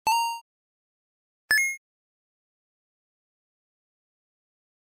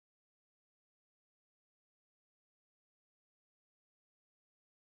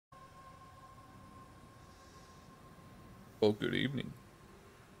Well, good evening.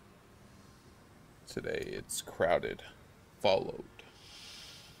 Today it's crowded, followed.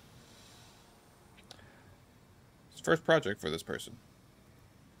 It's the first project for this person.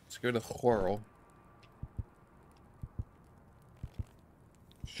 Let's go to Whirl.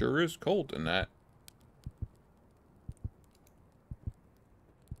 Sure is cold in that.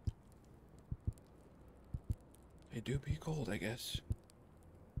 They do be cold, I guess.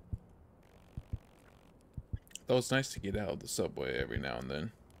 Though it's nice to get out of the subway every now and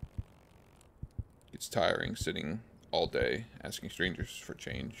then. It's tiring sitting all day asking strangers for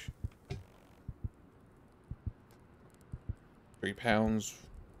change. £3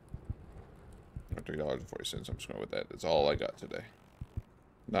 or $3.40. I'm just going with that. That's all I got today.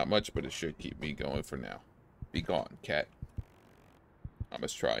 Not much, but it should keep me going for now. Be gone, cat. I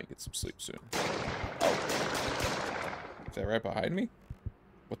must try and get some sleep soon. Is that right behind me?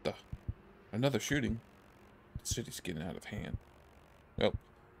 What the? Another shooting. The city's getting out of hand. Well, you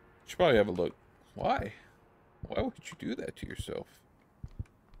should probably have a look. Why? Why would you do that to yourself?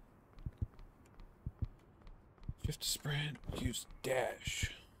 Just sprint, use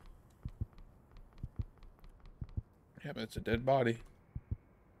dash. Yeah, but it's a dead body.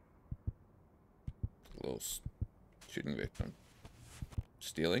 A little shooting victim.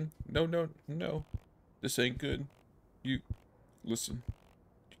 Stealing? No, no, no. This ain't good. You, listen.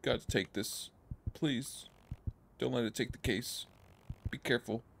 You gotta take this. Please. Don't let it take the case. Be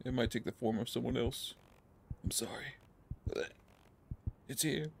careful. It might take the form of someone else. I'm sorry. It's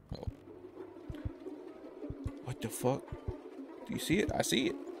here. Oh. What the fuck? Do you see it? I see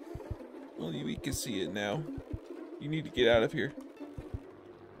it. Only we can see it now. You need to get out of here.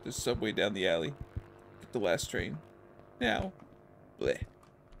 There's a subway down the alley. Get the last train. Now. Bleh.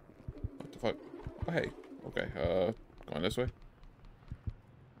 What the fuck? Oh, hey. Okay, going this way.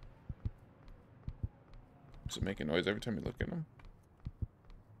 Does it make a noise every time you look at them?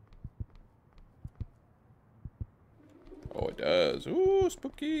 Oh, it does. Ooh,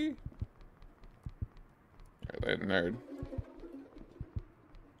 spooky. Alright, later, nerd.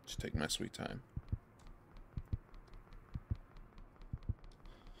 Just take my sweet time.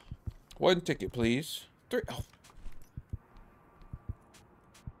 One ticket, please. 3. Oh.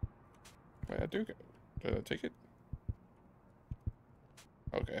 Wait, I do. Did I take it?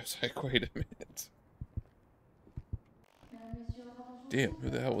 Okay, I was like, wait a minute. Damn, who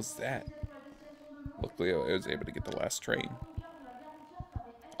the hell was that? Luckily, I was able to get the last train.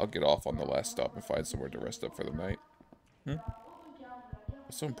 I'll get off on the last stop and find somewhere to rest up for the night.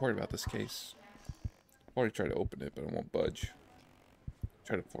 What's so important about this case? I've already tried to open it, but it won't budge.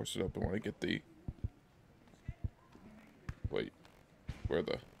 Try to force it open when I get the... Wait. Where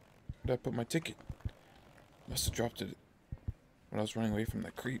did I put my ticket? Must have dropped it when I was running away from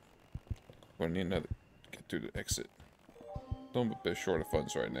that creep. I need another... Get through the exit. I'm a bit short of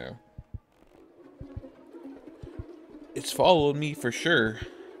funds right now. It's following me for sure.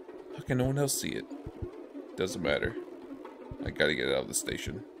 How can no one else see it? Doesn't matter. I gotta get out of the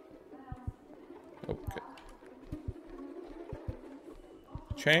station. Okay.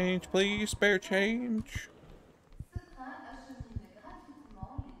 Change, please. Spare change.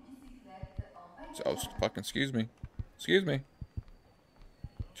 Oh, fucking excuse me. Excuse me.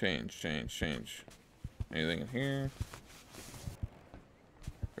 Change, change, change. Anything in here?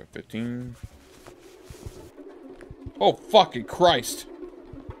 Got 15. Oh, fucking Christ.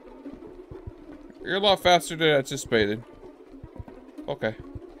 You're a lot faster than I anticipated. Okay.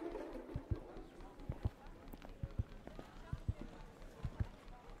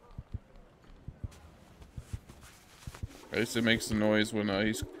 At least it makes the noise when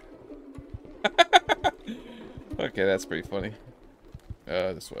he's... Okay, that's pretty funny.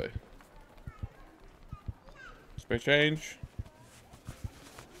 This way. Spare change.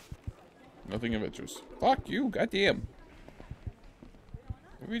 Nothing of interest. Fuck you, goddamn.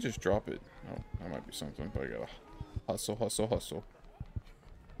 Maybe just drop it. Oh, that might be something, but I gotta hustle, hustle, hustle.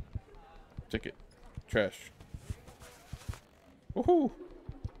 Ticket. Trash. Woohoo!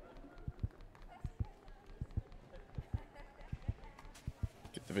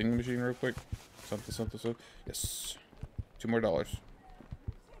 Get the vending machine real quick. Something, something, something. Yes. $2 more.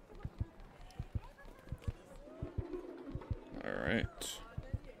 Alright.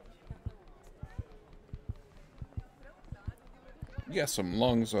 You got some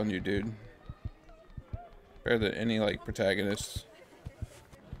lungs on you, dude. Better than any, like, protagonist.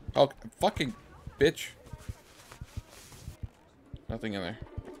 Oh, fucking bitch. Nothing in there.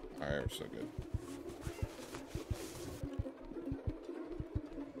 Alright, we're so good.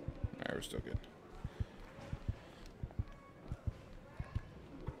 Alright, we're still good.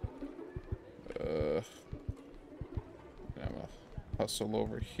 Hustle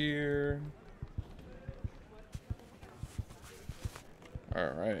over here.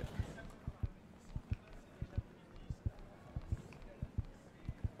 Alright.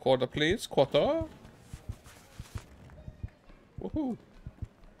 Quarter, please. Quarter. Woohoo.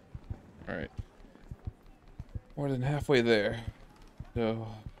 Alright. More than halfway there. So,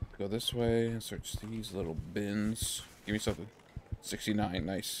 go this way and search these little bins. Give me something. 69.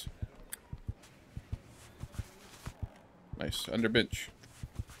 Nice. Nice. Under bench.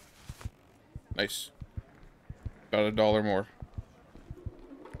 Nice. About $1 more.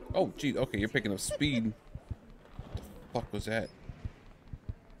 Oh, gee. Okay, you're picking up speed. What the fuck was that?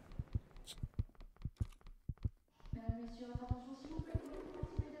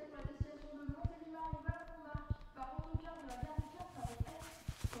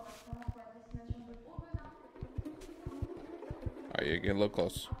 Alright, you're getting a little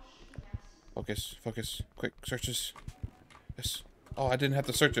close. Focus, focus. Quick, search this. Yes. Oh, I didn't have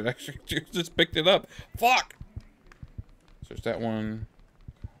to search it. Actually, just picked it up. Fuck! Search that one.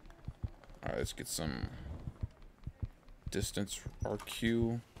 Alright, let's get some distance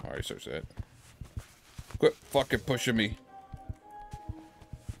RQ. Alright, search that. Quit fucking pushing me.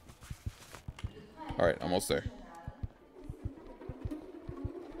 Alright, almost there.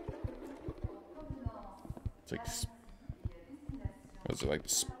 It's like, was it like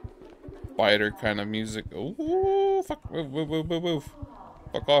spider kind of music? Ooh, fuck, move, move, move, move, move.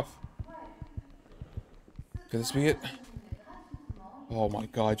 Fuck off. Could this be it? Oh my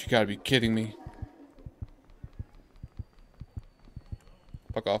god, you gotta be kidding me.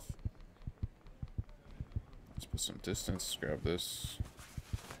 Fuck off. Let's put some distance, grab this.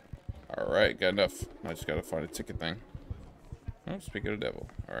 Alright, got enough. I just gotta find a ticket thing. Oh, speak of the devil.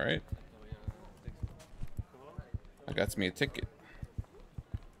 Alright. I got me a ticket.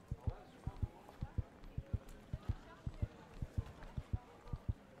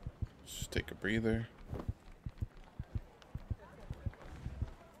 Just take a breather.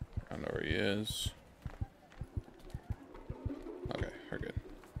 I don't know where he is. Okay, we're good.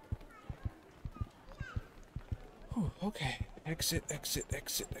 Whew, okay. Exit, exit,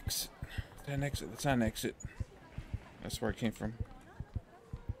 exit, exit. Is that an exit? That's not an exit. That's where I came from.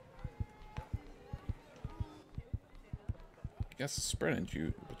 I guess it's sprinting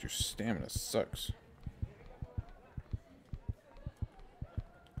you, but your stamina sucks.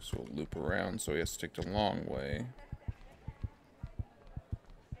 So we'll loop around, so he has to take the long way.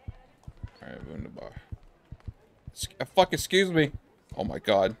 Alright, wunderbar. Fuck, excuse me. Oh my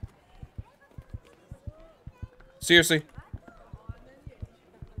god. Seriously?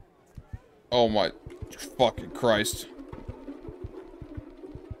 Oh my fucking Christ.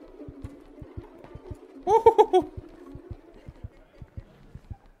 Woo-hoo-hoo-hoo.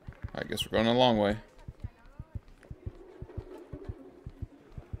 I guess we're going a long way.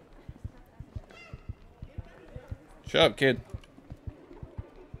 Shut up, kid.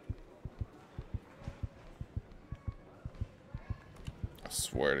 I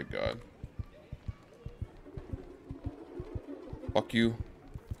swear to God. Fuck you.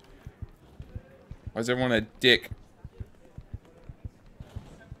 Why is everyone a dick?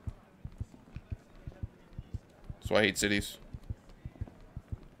 That's why I hate cities.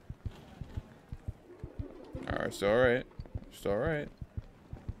 Alright, it's alright. It's alright.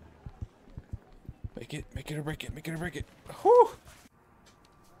 Make it or break it, make it or break it. Whew!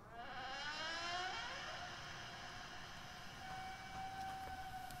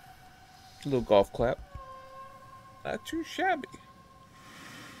 A little golf clap. Not too shabby.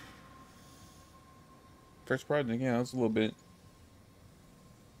 First project, yeah, it was a little bit.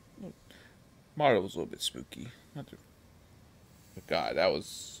 Model was a little bit spooky. Not too. But God, that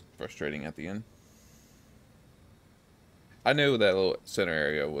was frustrating at the end. I knew that little center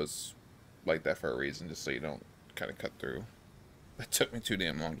area was like that for a reason, just so you don't kind of cut through. It took me too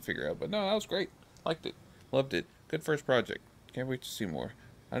damn long to figure out, but no, that was great. Liked it. Loved it. Good first project. Can't wait to see more.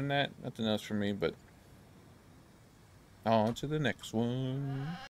 Other than that, nothing else from me, but on to the next one.